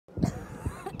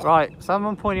Right,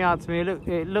 someone pointed out to me,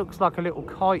 it looks like a little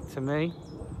kite to me.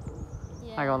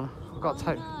 Yeah. Hang on, I've got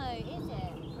to... No, is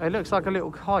it? It looks like a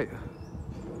little kite.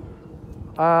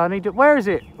 I need to... Where is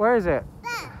it? Where is it?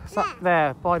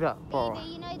 There, by that. Phoebe,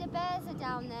 you know the bears are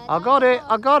down there. I got it,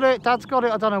 I got it. Dad's got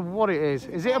it. I don't know what it is.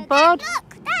 Is it a bird? Dad,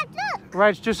 look!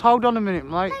 Reg, just hold on a minute,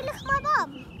 mate. No, look at my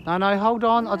bum. No, hold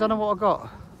on. I don't know what I got.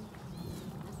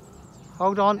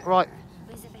 Hold on, right.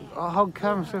 I'll hold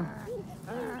camera soon.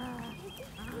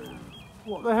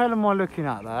 What the hell am I looking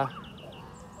at there?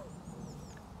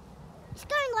 It's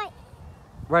going like...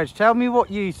 Reg, tell me what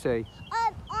you see.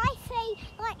 I see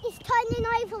like it's turning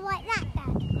over like that,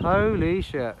 Dad. Holy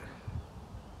shit.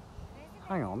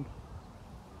 Hang on.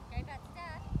 Go back to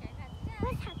Dad. Go back to Dad.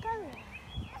 Where's that going?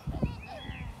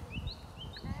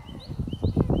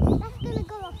 That's gonna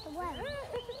go off the way.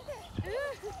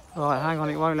 Right, hang on,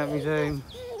 it won't let me zoom.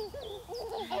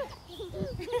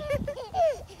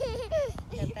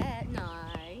 The bear? No.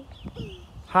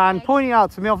 Han pointing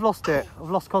out to me, I've lost it.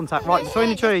 I've lost contact. Right, between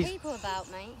the trees. There's people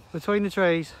about, mate. Between the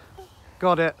trees.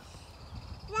 Got it.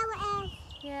 Now it is.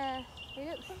 Yeah. It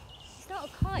looks... It's not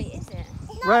a kite, is it?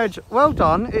 Reg, well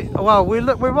done. Well,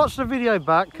 we'll watch the video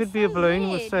back. Could be a balloon.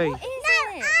 We'll Weird. see. What is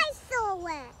No, it? I saw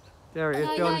it. There it is.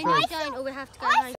 No, behind no, the no, trees. don't, or we have to go home.